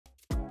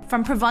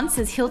From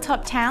Provence's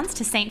hilltop towns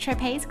to St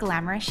Tropez'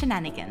 glamorous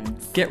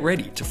shenanigans. Get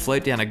ready to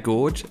float down a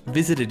gorge,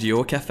 visit a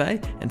Dior cafe,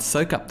 and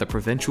soak up the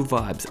provincial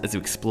vibes as we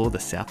explore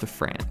the south of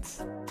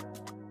France.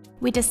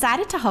 We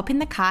decided to hop in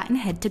the car and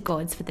head to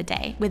Gordes for the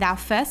day, with our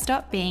first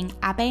stop being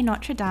Abbaye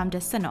Notre-Dame de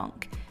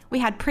Sénanque. We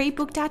had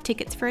pre-booked our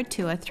tickets for a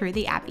tour through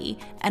the Abbey,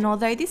 and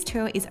although this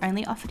tour is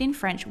only offered in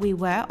French, we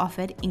were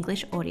offered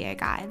English audio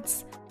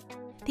guides.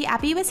 The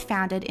Abbey was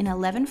founded in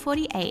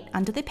 1148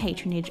 under the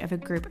patronage of a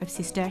group of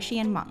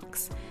Cistercian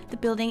monks. The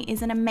building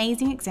is an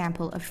amazing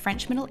example of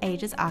French Middle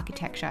Ages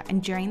architecture,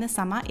 and during the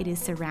summer it is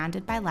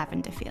surrounded by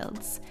lavender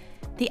fields.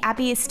 The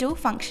Abbey is still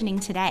functioning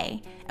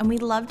today, and we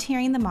loved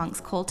hearing the monks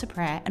call to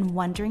prayer and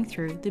wandering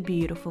through the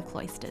beautiful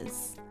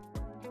cloisters.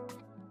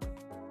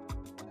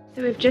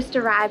 So we've just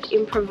arrived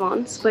in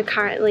Provence. We're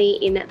currently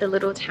in the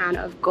little town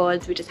of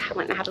Gordes. We just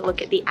went and had a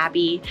look at the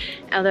Abbey.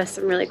 There's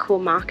some really cool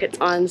markets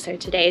on. So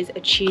today's a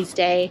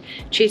Tuesday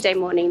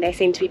morning. They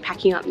seem to be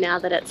packing up now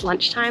that it's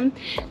lunchtime.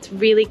 It's a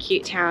really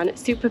cute town,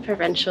 super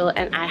provincial,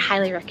 and I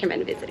highly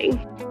recommend visiting.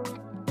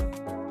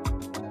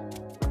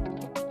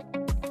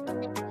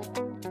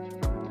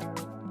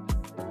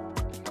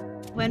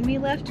 When we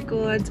left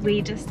Gordes,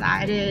 we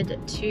decided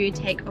to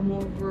take a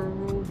more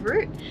rural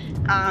route.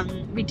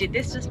 We did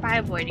this just by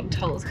avoiding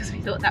tolls because we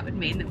thought that would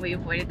mean that we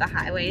avoided the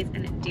highways,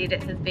 and it did.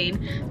 It has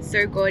been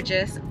so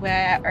gorgeous.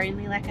 We're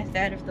only like a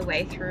third of the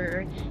way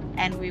through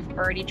and we've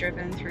already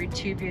driven through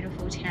two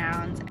beautiful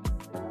towns.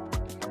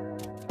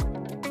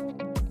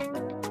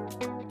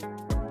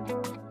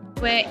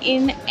 We're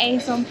in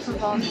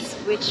Aix-en-Provence,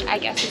 which I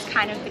guess is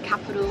kind of the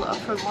capital of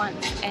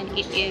Provence, and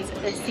it is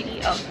the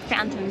city of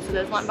fountains. So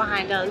there's one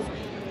behind us.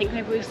 I think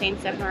maybe we've seen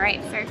 7 or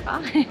 8 so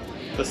far.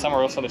 There's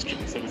somewhere else on this trip,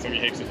 so there's going to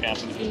be heaps of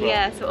fountains as well.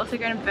 Yeah, so we're also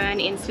going to Bern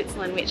in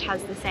Switzerland, which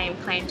has the same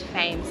claim to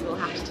fame, so we'll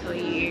have to tell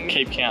you.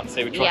 Keep count,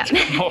 see which one's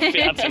got more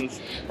fountains.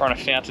 We're on a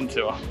fountain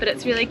tour. But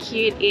it's really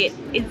cute. It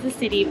is the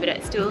city, but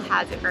it still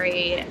has a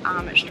very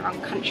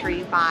strong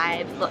country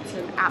vibe. Lots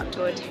of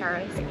outdoor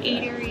terrace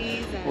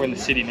eateries. And we're in the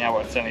city now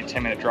where it's only a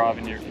 10-minute drive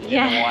and you're in the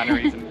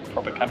wineries and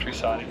proper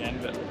countryside again,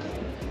 but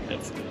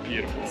it's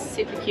beautiful.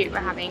 Super cute. We're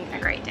having a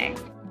great day.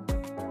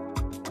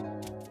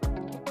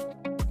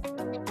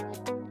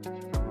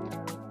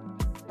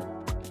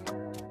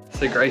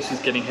 So Grace is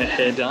getting her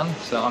hair done,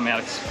 so I'm out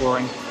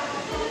exploring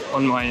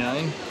on my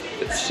own.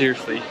 But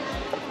seriously,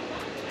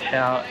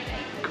 how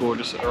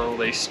gorgeous are all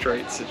these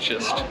streets? It's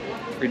just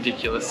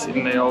ridiculous.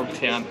 In the old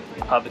town,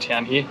 part of the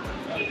town here,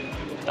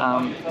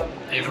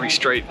 every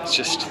street is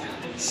just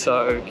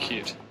so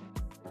cute.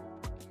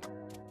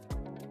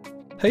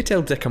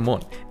 Hotel de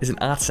Camont is an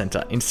art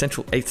centre in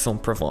central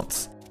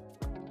Aix-en-Provence.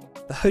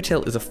 The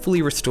hotel is a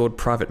fully restored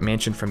private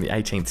mansion from the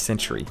 18th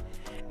century.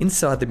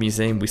 Inside the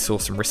museum we saw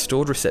some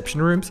restored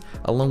reception rooms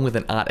along with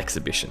an art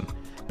exhibition,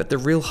 but the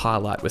real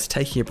highlight was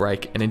taking a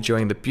break and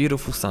enjoying the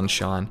beautiful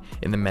sunshine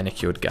in the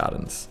manicured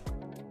gardens.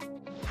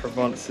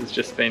 Provence has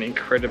just been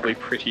incredibly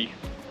pretty.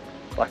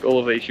 Like all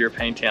of these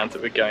European towns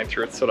that we're going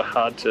through, it's sort of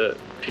hard to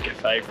pick a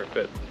favourite,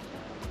 but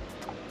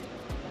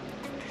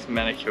these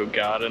manicured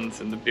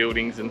gardens and the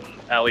buildings and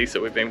alleys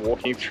that we've been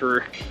walking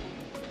through,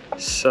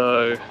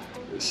 so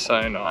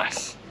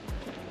nice.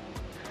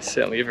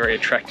 Certainly a very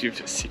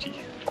attractive city.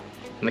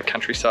 And the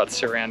countryside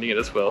surrounding it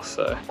as well,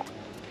 so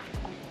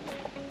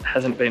it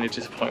hasn't been a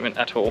disappointment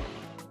at all.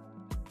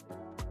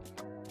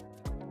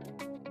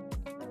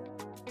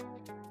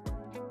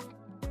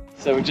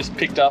 So we just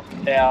picked up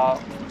our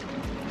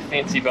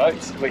fancy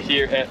boats. We're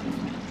here at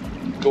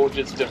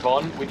Gorges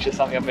Devon, which is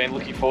something I've been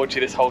looking forward to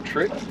this whole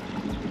trip.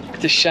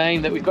 It's a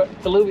shame that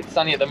it's a little bit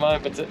sunny at the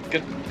moment, but it's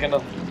going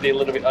to be a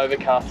little bit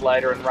overcast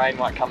later and rain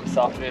might come this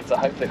afternoon, so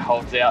hopefully it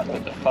holds out.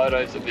 But the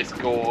photos of this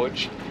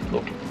gorge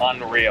look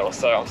unreal,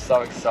 so I'm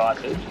so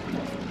excited.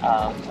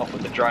 I'll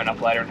put the drone up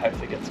later and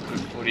hopefully get some good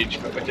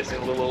footage, but we're just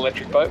in a little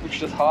electric boat which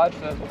just hired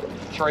for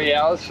 3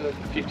 hours for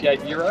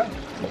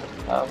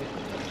 €58,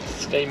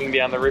 steaming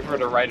down the river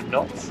at a rate of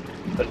knots,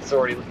 but it's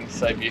already looking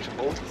so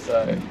beautiful,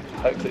 so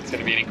hopefully it's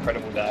going to be an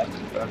incredible day,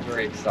 but I'm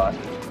very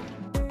excited.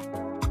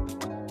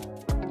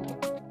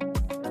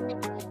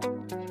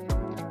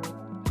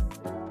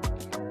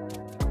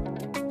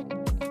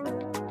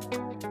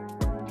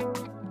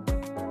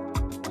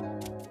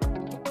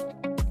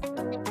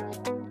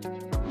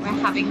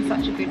 Having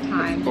such a good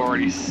time.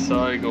 Already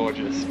so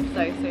gorgeous.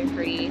 So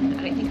pretty. I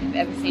don't think I've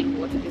ever seen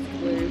water this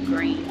blue,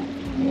 green.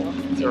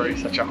 It's already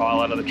such a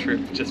highlight of the trip,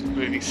 just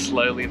moving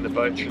slowly in the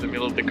boat through the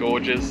middle of the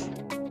gorges.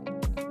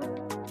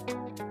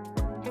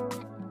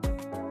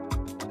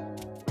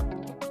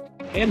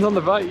 Hands on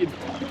the boat, you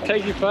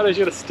take your photos,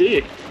 you gotta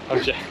steer.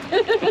 I'm joking.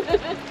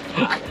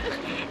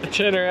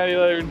 Turn around, you're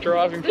not even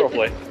driving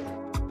properly.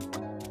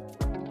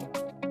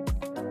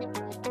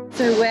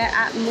 So we're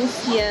at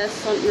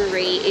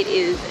Moustiers-Sainte-Marie. It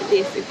is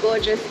this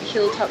gorgeous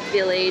hilltop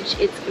village.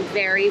 It's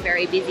very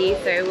busy,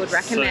 so would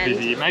recommend. So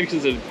busy. Maybe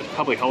because it's a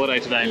public holiday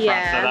today in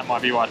France, so that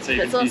might be why it's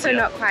even busier. It's also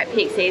not quite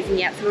peak season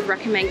yet, so would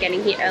recommend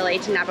getting here early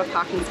to nab a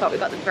parking spot. We've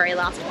got the very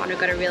last one. We've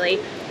got a really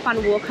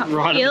fun walk up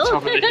right the hill. at the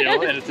top of the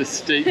hill, and it's a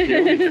steep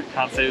hill. You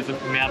can't see, there's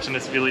a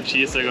mountainous village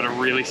here, so we've got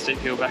a really steep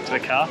hill back to the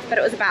car. But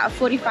it was about a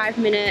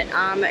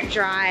 45-minute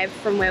drive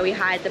from where we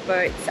hired the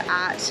boats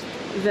at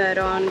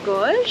Verdon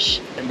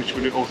Gorge. And which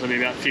would also be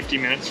about 50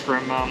 minutes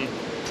from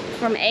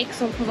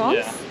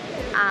Aix-en-Provence.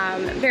 Yeah.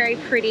 Very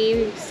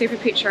pretty, super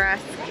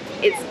picturesque.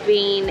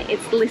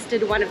 It's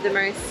listed one of the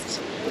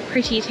most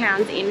pretty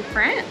towns in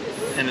France.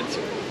 And it's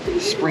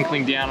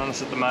sprinkling down on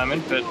us at the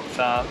moment, but it's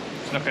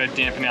not going to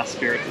dampen our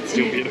spirits. It's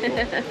still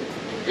beautiful.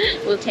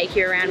 We'll take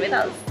you around with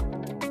us.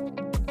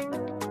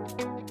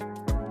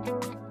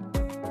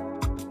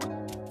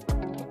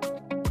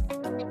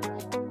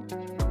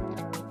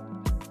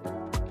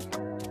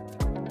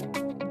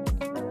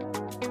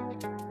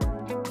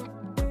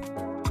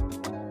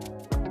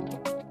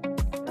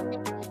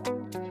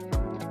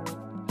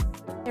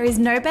 There is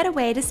no better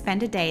way to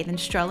spend a day than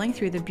strolling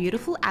through the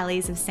beautiful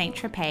alleys of St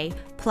Tropez,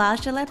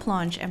 Plage de la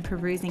Plonge, and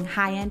perusing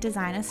high-end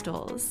designer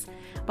stores.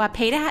 While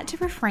Peter had to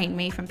refrain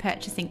me from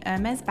purchasing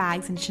Hermes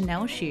bags and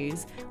Chanel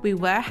shoes, we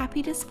were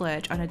happy to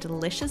splurge on a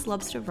delicious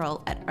lobster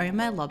roll at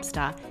Omer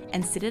Lobster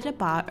and sit at a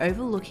bar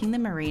overlooking the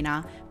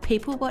Marina,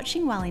 people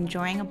watching while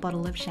enjoying a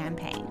bottle of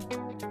champagne.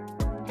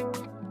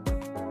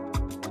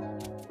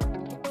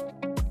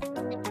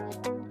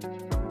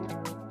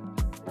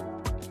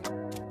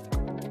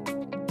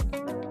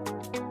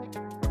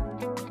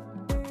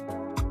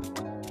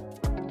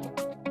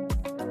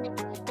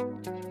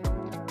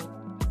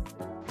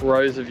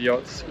 Rows of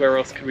yachts. Where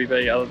else could we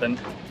be other than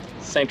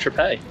St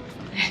Tropez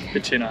for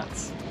 2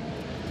 nights?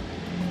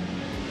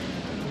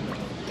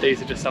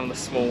 These are just some of the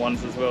small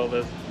ones as well.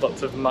 There's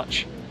lots of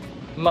much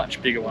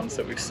bigger ones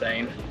that we've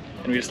seen,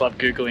 and we just love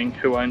googling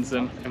who owns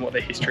them and what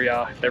their history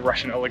are, if they're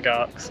Russian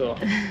oligarchs or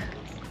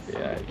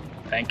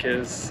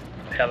bankers,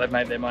 how they've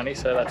made their money.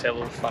 So that's our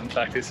little fun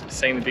fact, is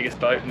seeing the biggest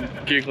boat and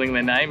googling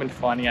their name and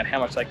finding out how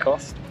much they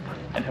cost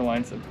and who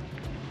owns them.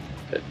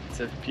 But it's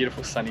a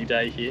beautiful sunny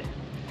day here,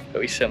 but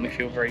we certainly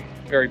feel very,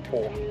 very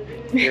poor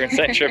here in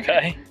St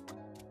Tropez.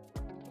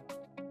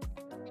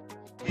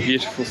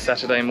 Beautiful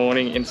Saturday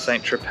morning in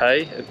St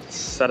Tropez. It's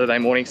Saturday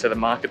morning, so the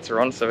markets are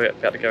on, so we're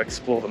about to go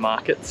explore the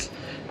markets.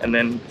 And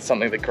then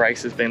something that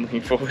Grace has been looking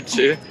forward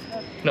to,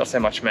 not so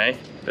much me,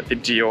 but the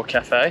Dior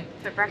Cafe.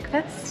 For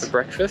breakfast. For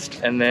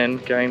breakfast, and then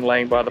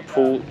laying by the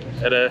pool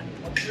at a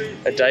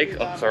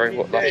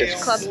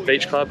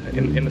beach club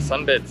in the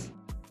sunbeds.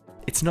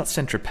 It's not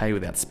St Tropez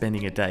without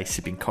spending a day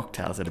sipping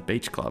cocktails at a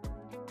beach club.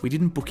 We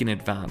didn't book in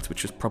advance,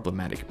 which was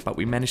problematic, but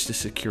we managed to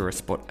secure a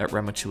spot at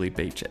Ramatuelle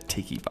Beach at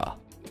Tiki Bar.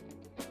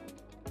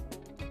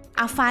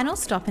 Our final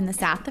stop in the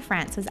south of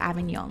France was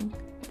Avignon.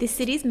 This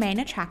city's main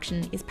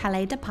attraction is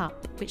Palais de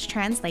Papes, which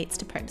translates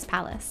to Pope's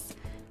Palace.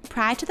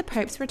 Prior to the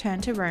Pope's return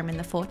to Rome in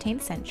the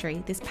 14th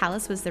century, this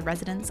palace was the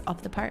residence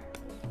of the Pope.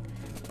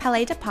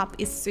 Palais de Papes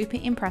is super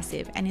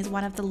impressive and is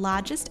one of the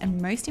largest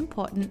and most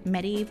important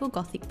medieval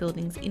Gothic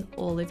buildings in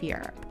all of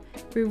Europe.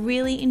 We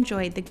really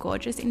enjoyed the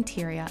gorgeous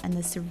interior and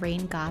the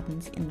serene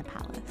gardens in the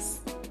palace.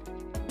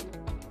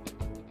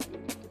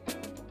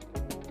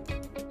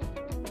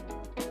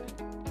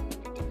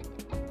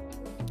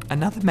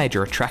 Another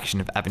major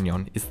attraction of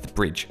Avignon is the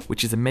bridge,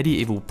 which is a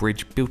medieval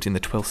bridge built in the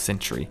 12th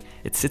century.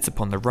 It sits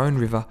upon the Rhone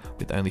River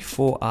with only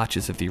 4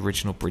 arches of the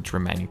original bridge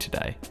remaining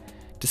today.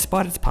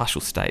 Despite its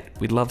partial state,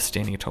 we love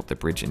standing atop the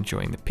bridge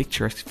enjoying the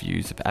picturesque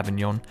views of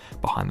Avignon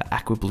behind the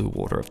aqua blue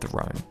water of the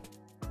Rhone.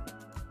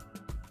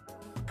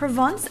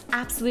 Provence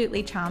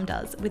absolutely charmed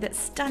us with its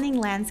stunning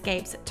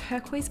landscapes,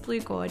 turquoise blue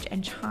gorge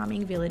and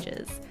charming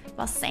villages,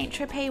 while St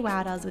Tropez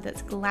wowed us with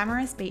its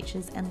glamorous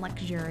beaches and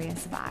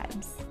luxurious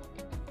vibes.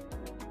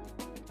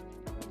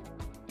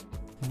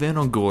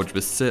 Verdon Gorge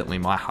was certainly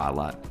my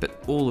highlight,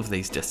 but all of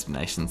these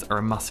destinations are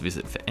a must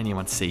visit for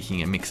anyone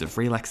seeking a mix of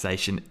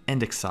relaxation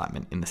and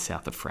excitement in the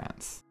south of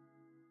France.